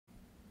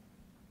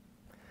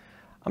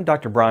I'm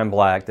Dr. Bryan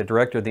Black, the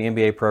Director of the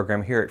MBA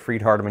program here at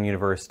Freed-Hardeman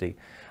University.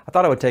 I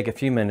thought I would take a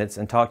few minutes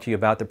and talk to you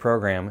about the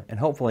program and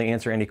hopefully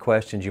answer any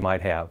questions you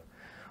might have.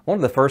 One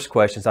of the first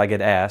questions I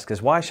get asked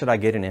is, why should I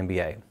get an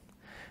MBA?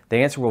 The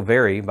answer will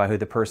vary by who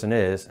the person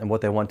is and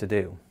what they want to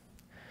do.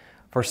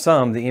 For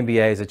some, the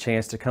MBA is a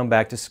chance to come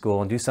back to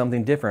school and do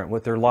something different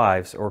with their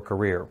lives or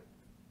career.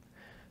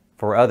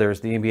 For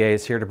others, the MBA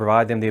is here to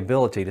provide them the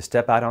ability to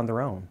step out on their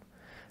own.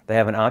 They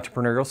have an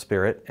entrepreneurial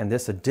spirit, and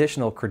this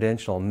additional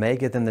credential may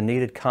give them the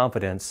needed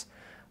confidence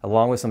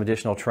along with some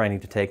additional training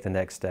to take the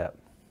next step.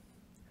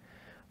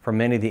 For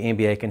many, the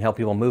MBA can help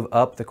people move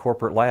up the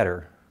corporate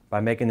ladder by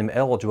making them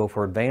eligible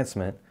for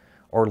advancement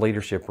or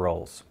leadership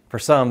roles. For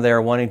some, they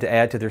are wanting to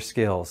add to their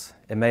skills.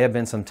 It may have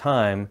been some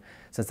time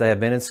since they have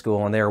been in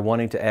school and they are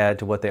wanting to add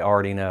to what they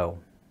already know.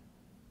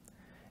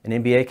 An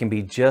MBA can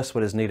be just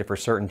what is needed for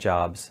certain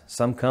jobs.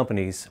 Some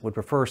companies would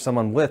prefer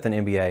someone with an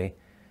MBA.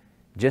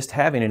 Just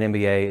having an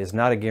MBA is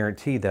not a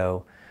guarantee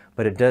though,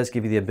 but it does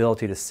give you the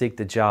ability to seek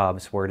the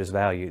jobs where it is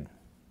valued.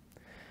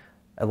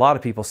 A lot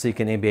of people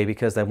seek an MBA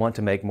because they want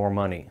to make more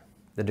money.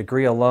 The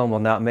degree alone will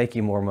not make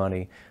you more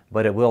money,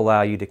 but it will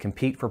allow you to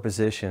compete for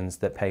positions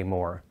that pay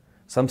more.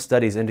 Some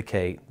studies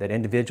indicate that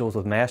individuals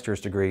with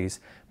master's degrees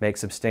make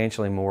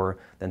substantially more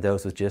than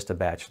those with just a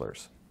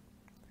bachelor's.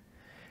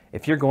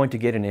 If you're going to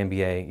get an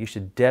MBA, you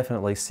should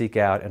definitely seek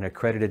out an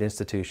accredited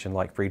institution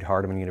like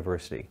Freed-Hardeman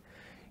University.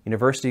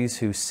 Universities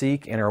who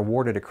seek and are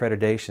awarded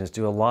accreditations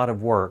do a lot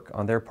of work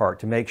on their part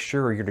to make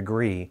sure your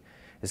degree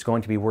is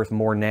going to be worth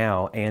more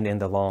now and in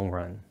the long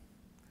run.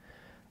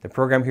 The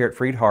program here at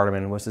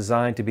Freed-Hardeman was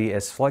designed to be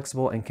as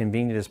flexible and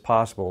convenient as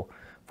possible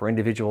for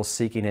individuals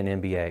seeking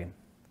an MBA.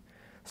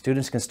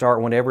 Students can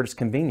start whenever it's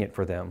convenient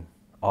for them: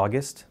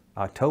 August,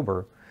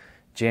 October,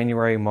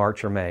 January,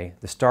 March, or May.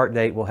 The start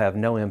date will have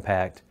no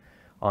impact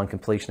on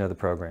completion of the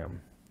program.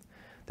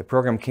 The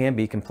program can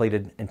be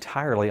completed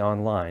entirely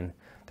online.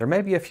 There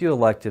may be a few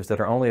electives that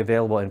are only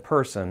available in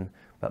person,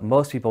 but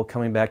most people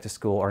coming back to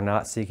school are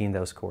not seeking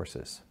those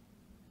courses.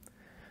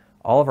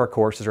 All of our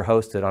courses are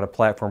hosted on a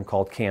platform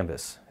called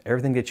Canvas.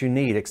 Everything that you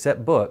need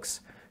except books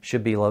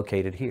should be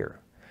located here.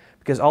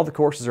 Because all the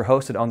courses are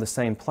hosted on the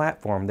same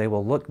platform, they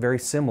will look very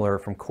similar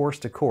from course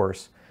to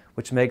course,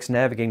 which makes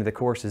navigating the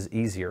courses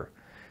easier.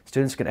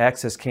 Students can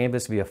access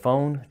Canvas via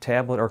phone,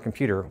 tablet, or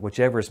computer,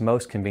 whichever is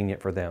most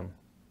convenient for them.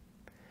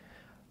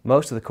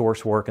 Most of the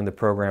coursework in the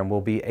program will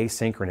be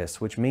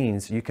asynchronous, which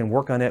means you can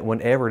work on it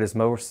whenever it is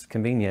most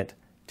convenient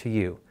to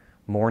you.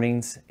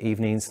 Mornings,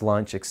 evenings,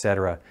 lunch,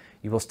 etc.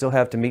 You will still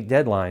have to meet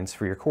deadlines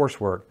for your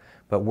coursework,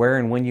 but where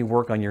and when you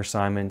work on your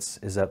assignments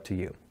is up to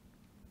you.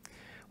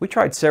 We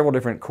tried several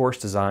different course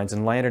designs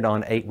and landed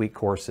on 8-week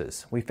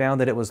courses. We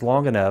found that it was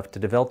long enough to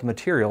develop the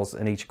materials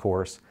in each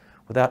course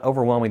without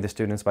overwhelming the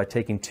students by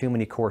taking too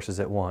many courses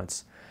at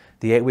once.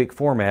 The 8-week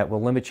format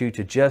will limit you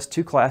to just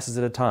 2 classes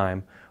at a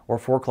time, or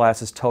 4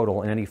 classes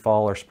total in any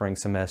fall or spring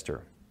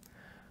semester.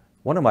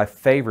 One of my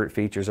favorite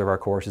features of our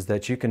course is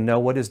that you can know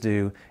what is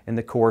due in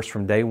the course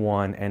from day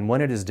one and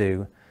when it is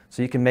due,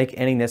 so you can make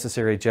any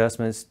necessary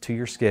adjustments to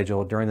your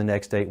schedule during the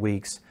next 8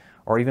 weeks,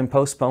 or even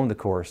postpone the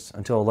course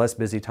until a less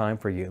busy time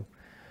for you.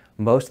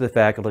 Most of the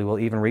faculty will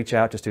even reach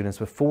out to students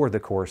before the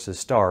courses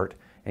start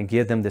and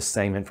give them the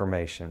same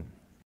information.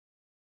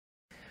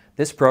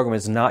 This program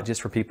is not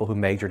just for people who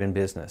majored in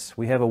business.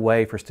 We have a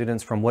way for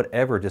students from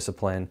whatever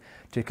discipline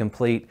to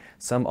complete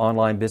some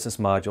online business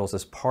modules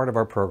as part of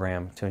our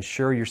program to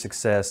ensure your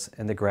success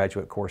in the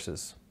graduate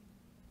courses.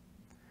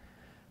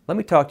 Let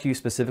me talk to you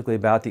specifically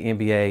about the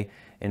MBA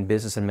in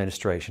Business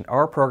Administration.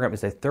 Our program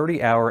is a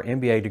 30-hour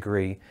MBA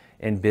degree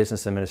in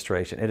Business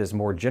Administration. It is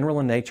more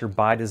general in nature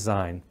by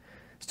design.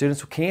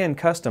 Students can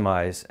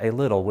customize a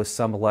little with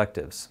some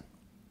electives.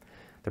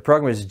 The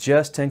program is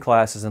just 10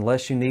 classes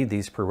unless you need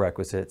these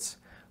prerequisites,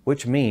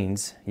 which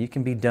means you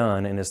can be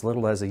done in as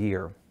little as a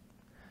year.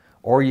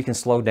 Or you can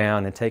slow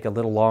down and take a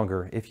little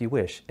longer if you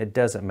wish. It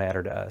doesn't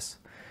matter to us.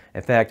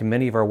 In fact,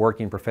 many of our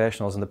working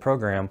professionals in the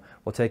program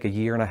will take 1.5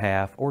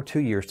 years or 2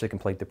 years to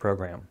complete the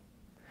program.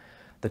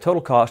 The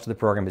total cost of the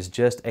program is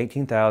just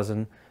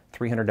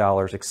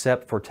 $18,300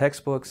 except for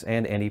textbooks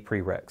and any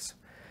prereqs.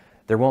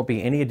 There won't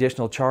be any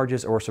additional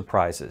charges or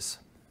surprises.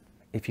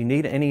 If you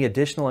need any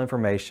additional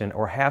information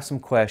or have some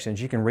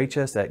questions, you can reach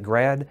us at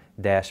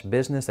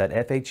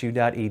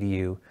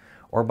grad-business@fhu.edu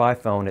or by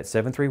phone at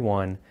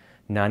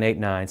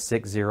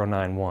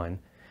 731-989-6091.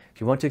 If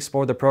you want to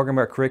explore the program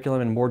or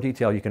curriculum in more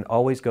detail, you can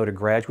always go to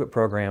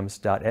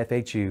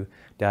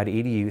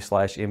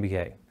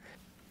graduateprograms.fhu.edu/MBA.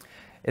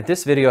 If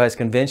this video has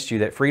convinced you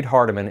that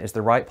Freed-Hardeman is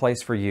the right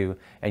place for you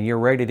and you're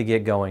ready to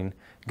get going,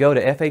 go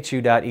to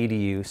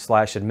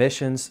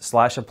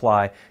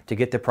fhu.edu/admissions/apply to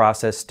get the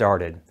process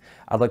started.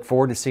 I look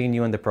forward to seeing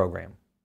you in the program.